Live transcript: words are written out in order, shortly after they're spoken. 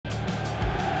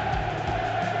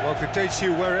Well, good day to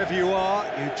you wherever you are.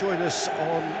 You join us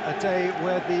on a day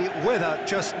where the weather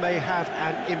just may have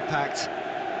an impact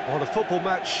on a football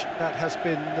match that has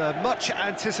been much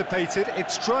anticipated.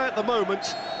 It's dry at the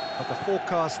moment, but the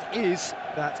forecast is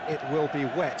that it will be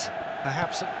wet,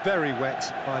 perhaps very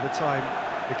wet by the time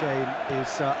the game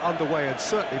is underway, and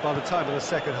certainly by the time of the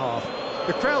second half.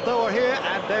 The crowd, though, are here,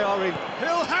 and they are in.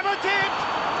 He'll have a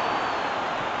dip!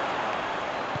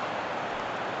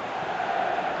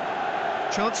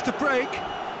 Chance to break.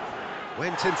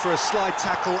 Went in for a slide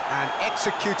tackle and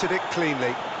executed it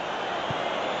cleanly.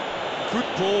 Good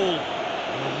ball.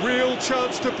 A real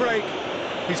chance to break.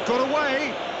 He's got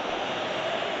away.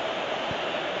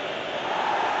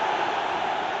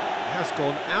 Has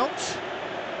gone out.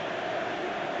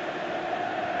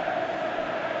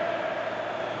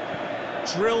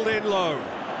 Drilled in low.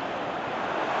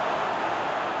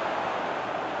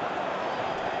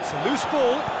 It's a loose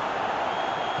ball.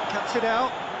 Cuts it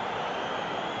out.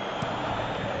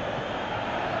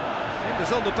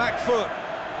 Defender's on the back foot.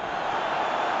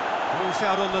 Ball's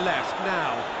out on the left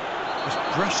now.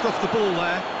 Just brushed off the ball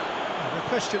there. No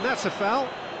question, that's a foul.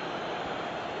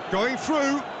 Going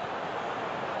through.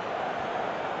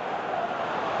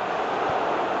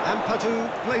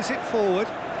 Ampadu plays it forward.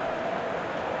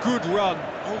 Good run,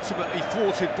 ultimately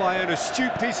thwarted by an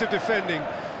astute piece of defending.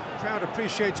 Crowd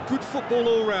appreciates good football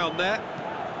all round there.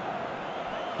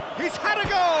 He's had a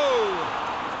go!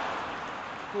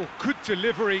 Oh, good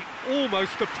delivery,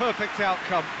 almost the perfect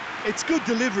outcome. It's good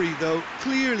delivery, though,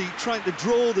 clearly trying to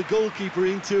draw the goalkeeper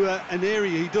into an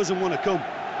area he doesn't want to come.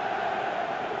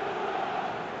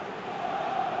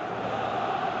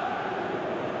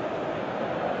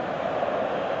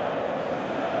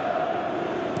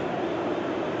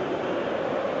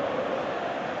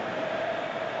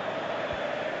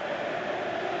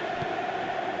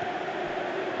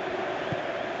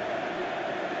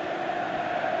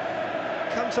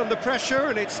 Comes under pressure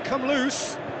and it's come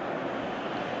loose.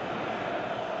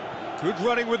 Good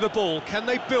running with the ball. Can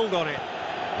they build on it?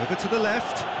 Over to the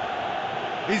left.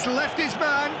 He's left his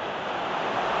man.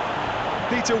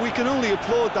 Peter, we can only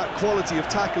applaud that quality of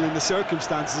tackle in the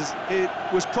circumstances. It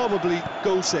was probably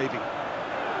goal-saving.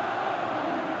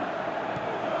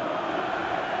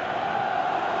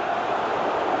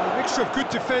 A mixture of good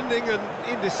defending and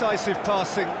indecisive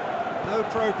passing. No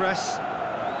progress.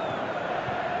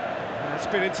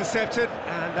 It's been intercepted,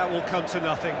 and that will come to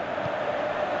nothing.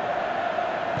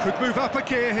 Could move up a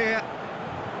gear here.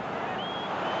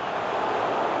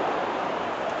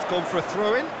 It's gone for a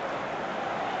throw-in.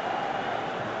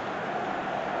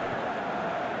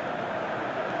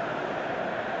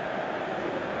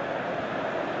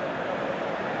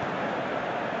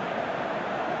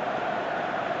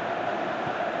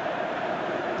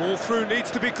 Ball through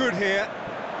needs to be good here.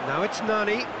 Now it's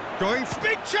Nani. Going for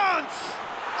big chance!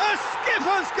 A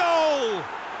skipper's goal!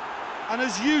 And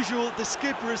as usual, the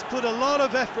skipper has put a lot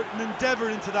of effort and endeavour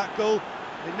into that goal.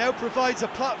 It now provides a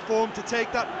platform to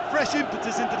take that fresh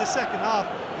impetus into the second half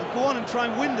and go on and try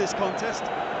and win this contest.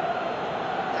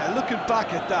 Yeah, looking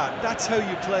back at that, that's how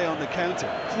you play on the counter.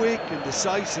 Quick and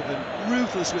decisive and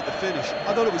ruthless with the finish.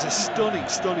 I thought it was a stunning,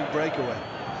 stunning breakaway.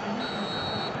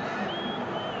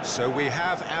 So we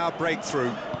have our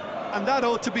breakthrough. And that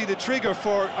ought to be the trigger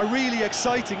for a really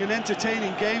exciting and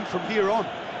entertaining game from here on.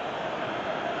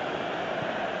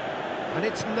 And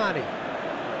it's Nani.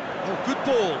 Oh, good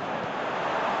ball.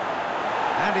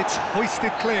 And it's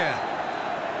hoisted clear.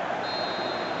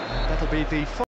 That'll be the